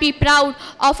and be proud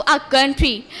of our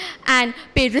country and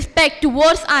pay respect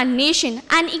towards our nation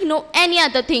and ignore any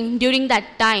other thing during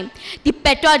that time. The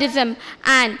patriotism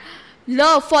and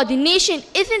love for the nation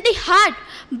is in the heart,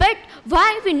 but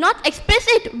why we not express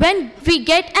it when we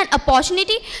get an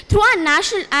opportunity through our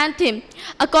national anthem?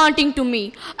 According to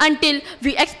me, until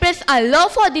we express our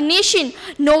love for the nation,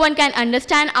 no one can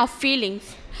understand our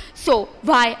feelings. So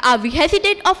why are we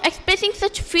hesitant of expressing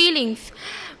such feelings?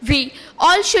 We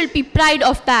all should be proud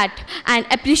of that and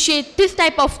appreciate this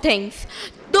type of things.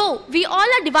 Though we all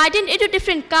are divided into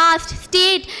different caste,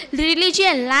 state,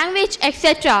 religion, language,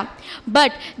 etc.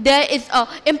 But there is an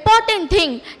important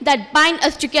thing that binds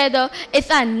us together is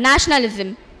our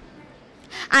nationalism.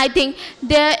 I think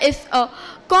there is a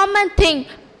common thing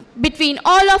between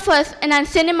all of us in a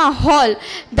cinema hall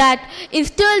that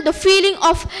instills the feeling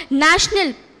of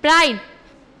national pride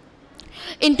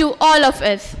into all of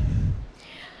us.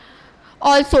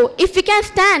 Also, if we can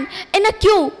stand in a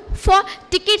queue for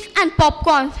tickets and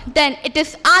popcorns, then it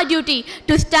is our duty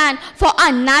to stand for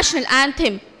our national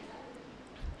anthem.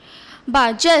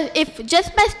 But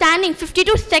just by standing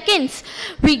 52 seconds,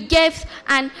 we give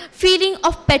a feeling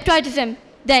of patriotism,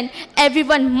 then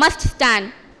everyone must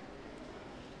stand.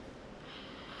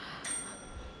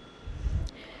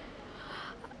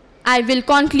 I will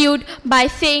conclude by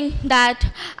saying that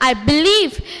I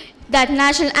believe that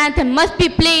national anthem must be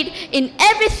played in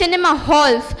every cinema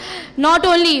halls, not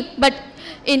only but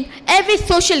in every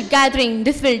social gathering.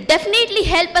 This will definitely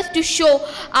help us to show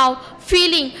our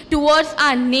feeling towards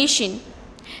our nation.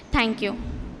 Thank you.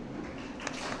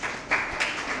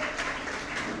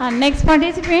 Our next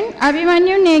participant,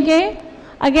 Abhimanyu Nege,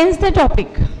 against the topic.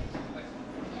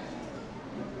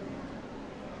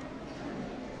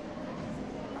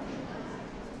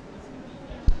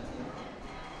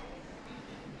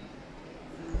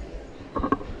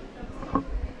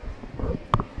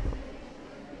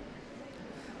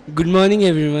 Good morning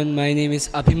everyone, my name is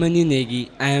Abhimanyu Negi.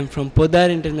 I am from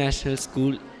Podar International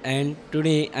School, and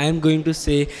today I am going to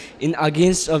say in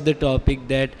against of the topic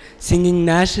that singing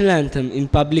national anthem in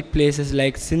public places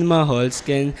like cinema halls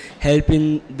can help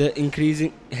in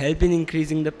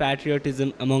increasing the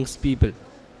patriotism amongst people.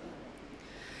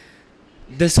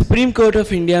 The Supreme Court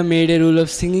of India made a rule of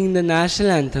singing the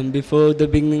national anthem before the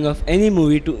beginning of any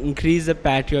movie to increase the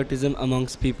patriotism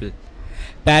amongst people.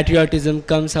 Patriotism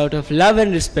comes out of love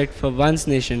and respect for one's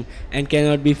nation and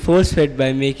cannot be force-fed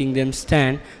by making them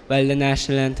stand while the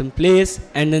national anthem plays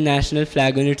and the national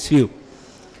flag on its view.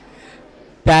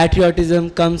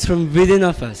 Patriotism comes from within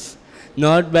of us,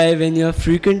 not by when you are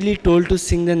frequently told to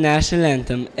sing the national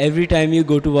anthem every time you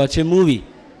go to watch a movie.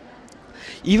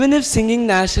 Even if singing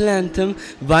national anthem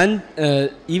in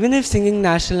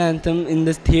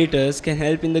the theaters can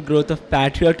help in the growth of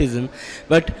patriotism,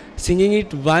 but singing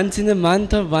it once in a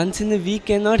month or once in a week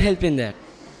cannot help in that.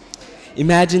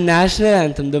 Imagine national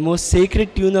anthem, the most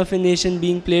sacred tune of a nation,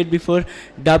 being played before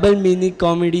double meaning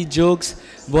comedy jokes,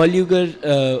 vulgar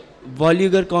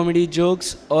comedy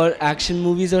jokes, or action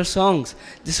movies or songs.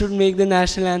 This would make the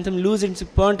national anthem lose its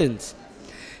importance.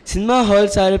 Cinema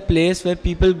halls are a place where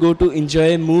people go to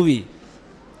enjoy a movie.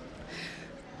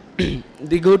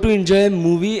 They go to enjoy a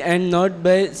movie and not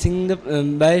by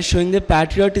by showing the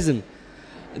patriotism.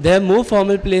 There are more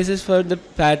formal places for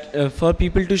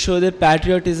people to show their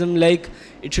patriotism, like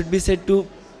it should be said to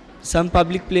some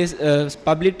public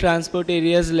transport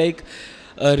areas like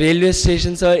railway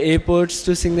stations or airports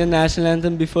to sing the national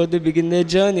anthem before they begin their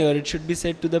journey, or it should be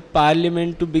said to the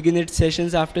parliament to begin its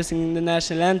sessions after singing the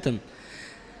national anthem.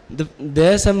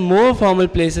 There are some more formal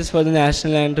places for the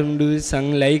national anthem to be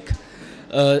sung, like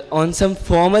on some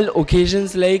formal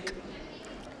occasions like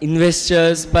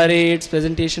investitures, parades,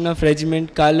 presentation of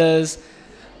regiment colors,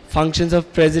 functions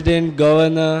of president,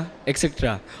 governor,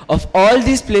 etc. Of all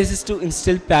these places to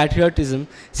instill patriotism,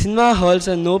 cinema halls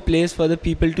are no place for the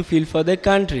people to feel for their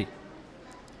country.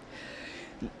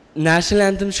 National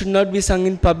anthem should not be sung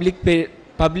in public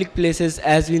places,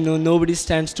 as we know nobody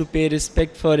stands to pay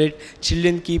respect for it.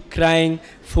 Children keep crying,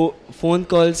 phone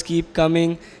calls keep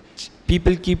coming,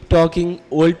 people keep talking,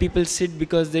 old people sit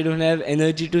because they don't have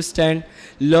energy to stand.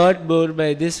 Lord bored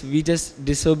by this, we just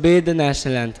disobey the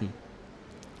national anthem.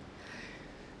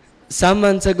 Some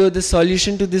months ago, the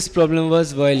solution to this problem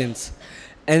was violence.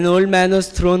 An old man was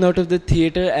thrown out of the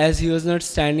theatre as he was not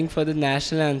standing for the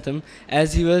national anthem,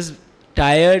 as he was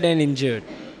tired and injured.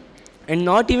 And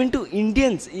not even to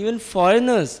Indians, even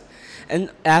foreigners. An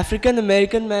African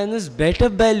American man was beat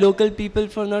up by local people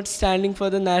for not standing for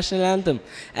the national anthem,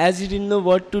 as he didn't know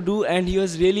what to do and he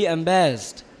was really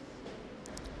embarrassed.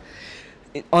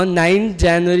 On 9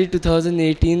 January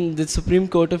 2018, the Supreme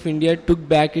Court of India took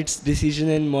back its decision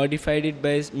and modified it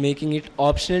by making it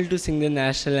optional to sing the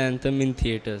national anthem in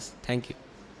theatres. Thank you.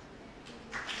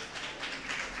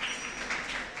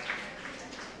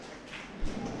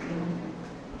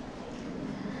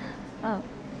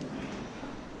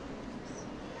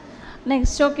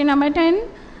 Next, token number 10,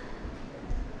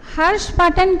 Harsh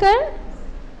Patankar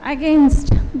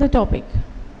against the topic.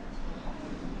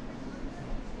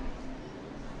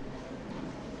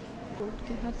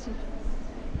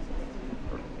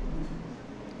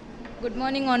 Good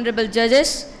morning, honorable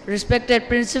judges, respected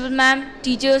principal ma'am,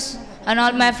 teachers, and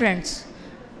all my friends.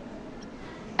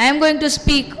 I am going to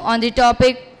speak on the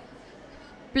topic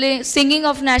singing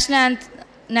of national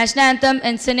anthem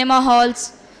in cinema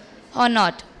halls or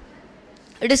not.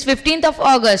 It is 15th of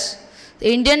August,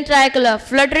 the Indian tricolor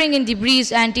fluttering in the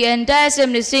breeze and the entire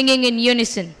assembly singing in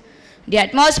unison. The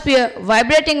atmosphere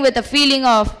vibrating with a feeling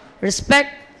of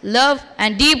respect, love,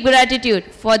 and deep gratitude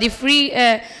for the free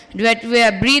air that we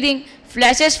are breathing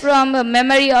flashes from a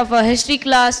memory of a history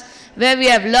class where we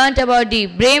have learnt about the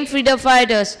brave freedom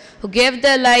fighters who gave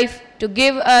their life to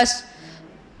give us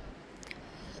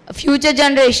a future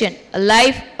generation, a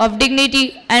life of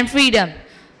dignity and freedom.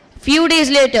 Few days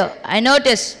later, I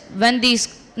noticed when the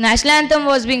national anthem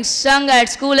was being sung at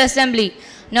school assembly,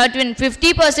 Not even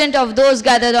 50% of those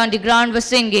gathered on the ground were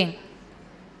singing.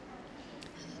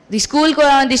 The school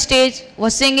choir on the stage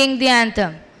was singing the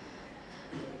anthem.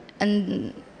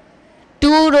 And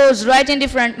 2 rows right in the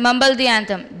front mumbled the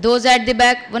anthem. Those at the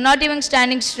back were not even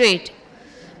standing straight.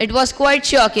 It was quite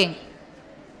shocking.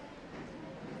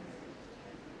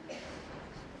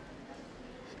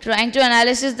 Trying to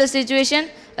analyze the situation,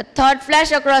 a thought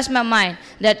flashed across my mind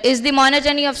that is the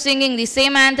monotony of singing the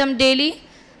same anthem daily?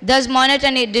 Does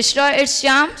monotony destroy its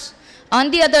charms? On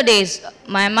the other days,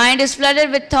 my mind is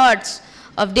flooded with thoughts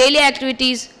of daily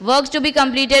activities, works to be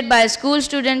completed by school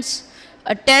students,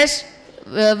 a test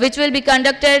which will be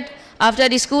conducted after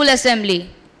the school assembly.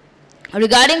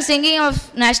 Regarding singing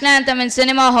of national anthem in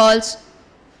cinema halls,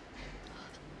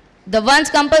 the once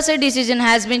compulsory decision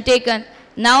has been taken,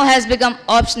 now has become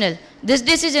optional. This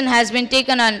decision has been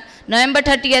taken on November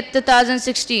 30th,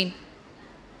 2016.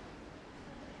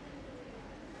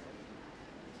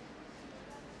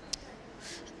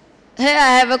 Here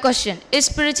I have a question. Is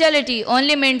spirituality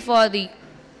only meant for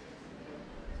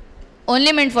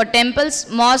temples,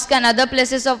 mosques and other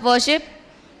places of worship?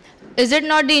 Is it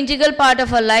not the integral part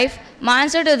of our life? My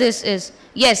answer to this is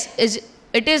yes,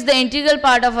 it is the integral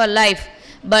part of our life,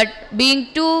 but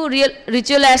being too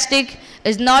ritualistic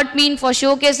is not mean for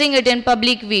showcasing it in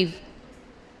public view.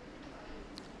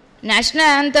 National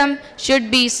anthem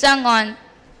should be sung on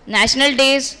national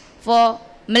days, for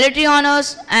military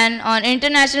honors and on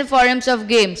international forums of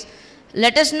games.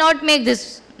 Let us not make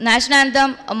this national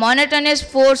anthem a monotonous,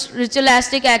 forced,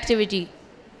 ritualistic activity.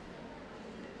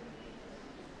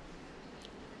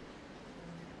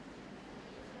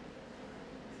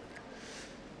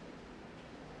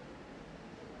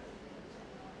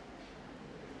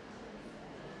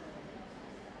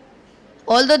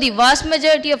 Although the vast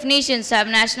majority of nations have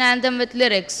national anthem with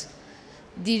lyrics,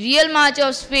 the real March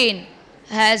of Spain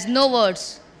has no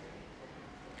words,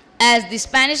 as the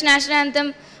Spanish national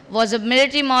anthem was a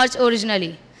military march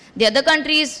originally. The other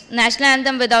countries' national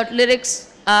anthem without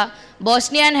lyrics are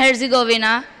Bosnia and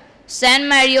Herzegovina, San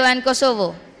Marino and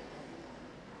Kosovo.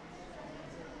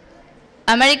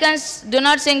 Americans do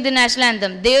not sing the national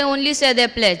anthem, they only say their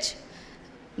pledge.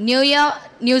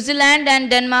 New Zealand and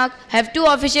Denmark have 2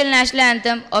 official national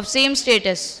anthems of same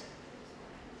status.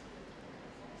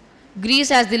 Greece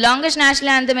has the longest national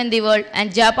anthem in the world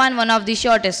and Japan one of the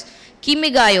shortest.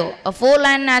 Kimigayo, a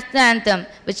 4-line national anthem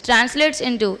which translates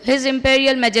into His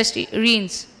Imperial Majesty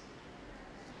reigns.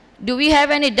 Do we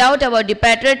have any doubt about the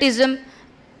patriotism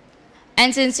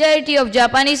and sincerity of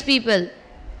Japanese people,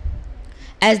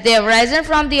 as they have risen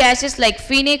from the ashes like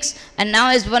phoenix and now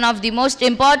is one of the most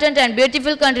important and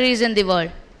beautiful countries in the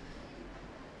world?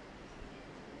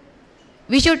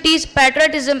 We should teach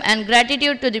patriotism and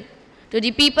gratitude to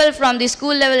the people from the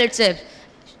school level itself,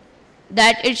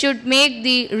 that it should make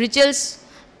the rituals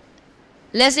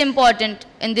less important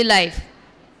in the life.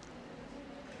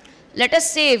 Let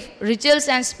us save rituals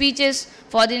and speeches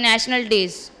for the national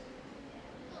days.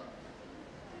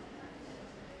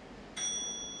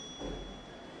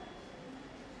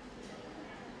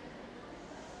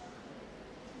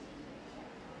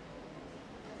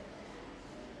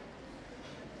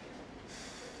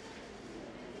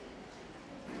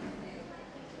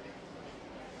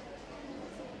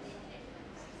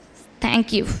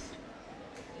 Thank you.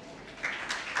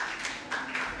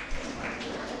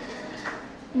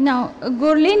 Now,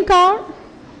 Gurleen Kaur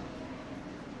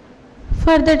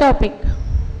for the topic.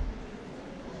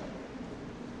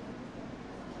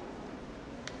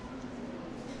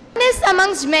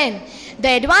 Amongst men,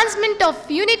 the advancement of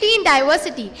unity in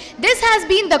diversity. This has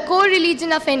been the core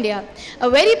religion of India. A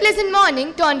very pleasant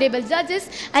morning to honorable judges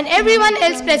and everyone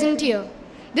else present here.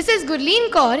 This is Gurleen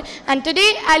Kaur, and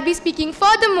today I'll be speaking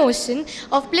for the motion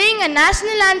of playing a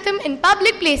national anthem in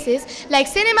public places like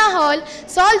cinema hall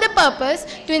solve the purpose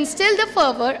to instill the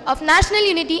fervor of national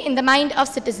unity in the mind of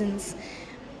citizens.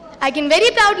 I can very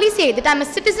proudly say that I'm a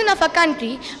citizen of a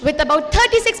country with about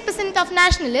 36% of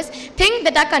nationalists think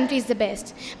that our country is the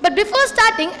best. But before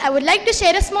starting, I would like to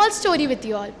share a small story with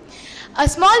you all. A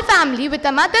small family with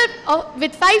a mother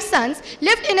with 5 sons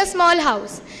lived in a small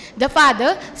house. The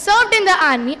father served in the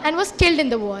army and was killed in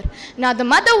the war. Now the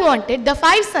mother wanted the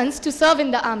 5 sons to serve in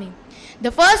the army.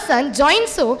 The first son joined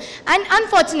and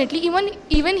unfortunately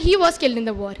even he was killed in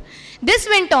the war. This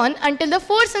went on until the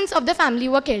 4 sons of the family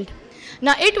were killed.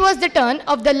 Now it was the turn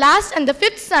of the last and the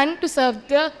 5th son to serve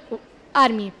the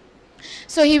army.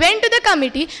 So he went to the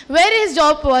committee where his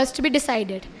job was to be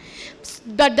decided.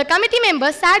 But the committee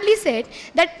members sadly said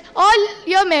that all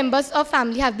your members of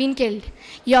family have been killed.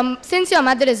 Since your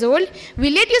mother is old,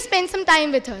 we'll let you spend some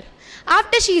time with her.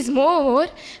 After she is more,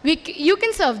 you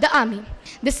can serve the army.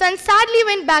 The son sadly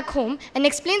went back home and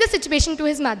explained the situation to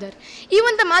his mother.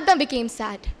 Even the mother became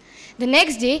sad. The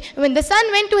next day, when the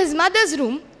son went to his mother's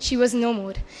room, she was no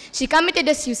more. She committed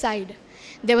a suicide.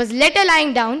 There was a letter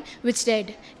lying down which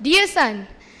read, "Dear son,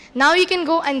 now you can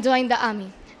go and join the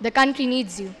army. The country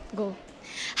needs you. Go."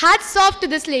 Hats off to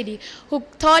this lady who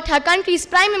thought her country's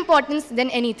prime importance than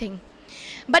anything.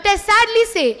 But I sadly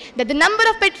say that the number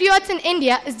of patriots in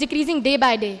India is decreasing day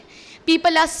by day.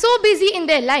 People are so busy in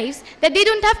their lives that they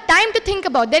don't have time to think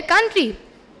about their country.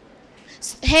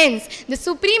 Hence, the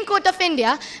Supreme Court of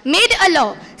India made a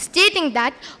law stating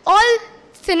that all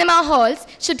cinema halls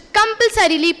should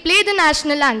compulsorily play the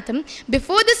national anthem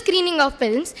before the screening of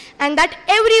films, and that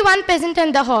everyone present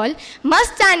in the hall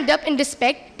must stand up in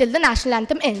respect till the national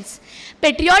anthem ends.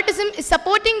 Patriotism is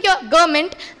supporting your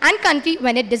government and country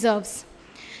when it deserves.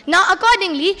 Now,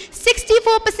 accordingly,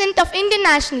 64% of Indian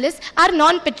nationalists are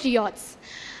non-patriots.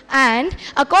 And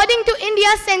according to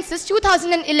India's census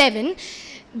 2011,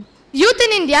 youth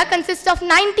in India consists of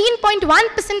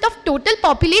 19.1% of total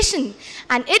population,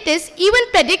 and it is even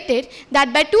predicted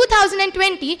that by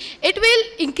 2020 it will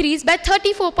increase by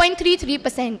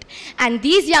 34.33%. And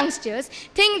these youngsters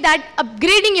think that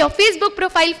upgrading your Facebook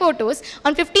profile photos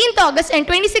on 15th August and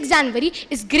 26th January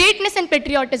is greatness and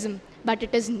patriotism, but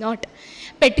it is not.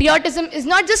 Patriotism is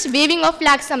not just waving of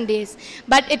flags some days,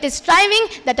 but it is striving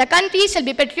that a country shall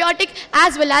be patriotic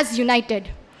as well as united.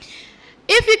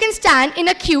 If you can stand in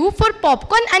a queue for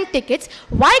popcorn and tickets,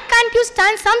 why can't you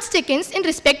stand some seconds in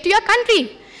respect to your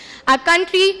country? Our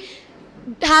country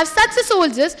has such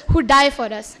soldiers who die for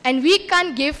us, and we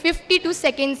can't give 52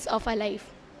 seconds of our life.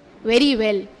 Very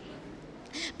well.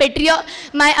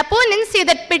 My opponents say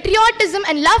that patriotism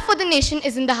and love for the nation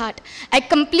is in the heart. I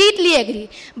completely agree.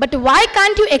 But why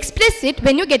can't you express it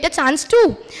when you get a chance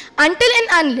to? Until and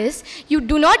unless you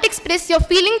do not express your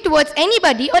feeling towards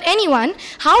anybody or anyone,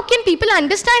 how can people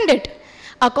understand it?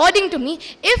 According to me,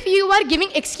 if you are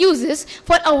giving excuses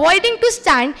for avoiding to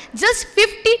stand just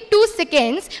 52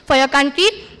 seconds for your country,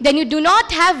 then you do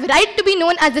not have right to be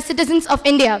known as the citizens of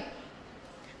India.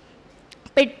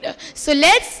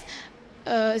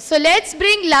 So let's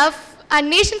bring love and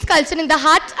nation's culture in the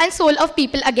heart and soul of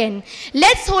people again.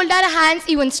 Let's hold our hands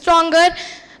even stronger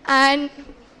and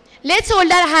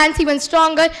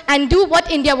do what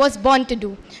India was born to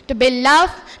do. To build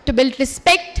love, to build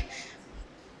respect,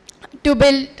 to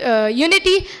build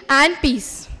unity and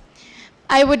peace.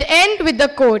 I would end with the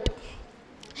quote.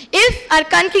 If our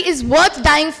country is worth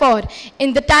dying for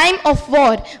in the time of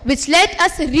war, which let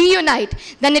us reunite,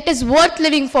 then it is worth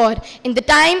living for in the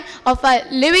time of our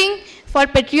living for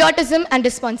patriotism and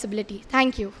responsibility.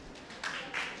 Thank you.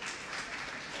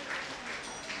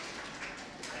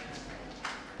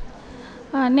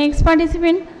 Next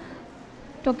participant,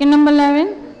 token number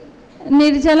 11,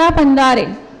 Nirjala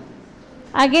Pandare,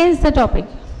 against the topic.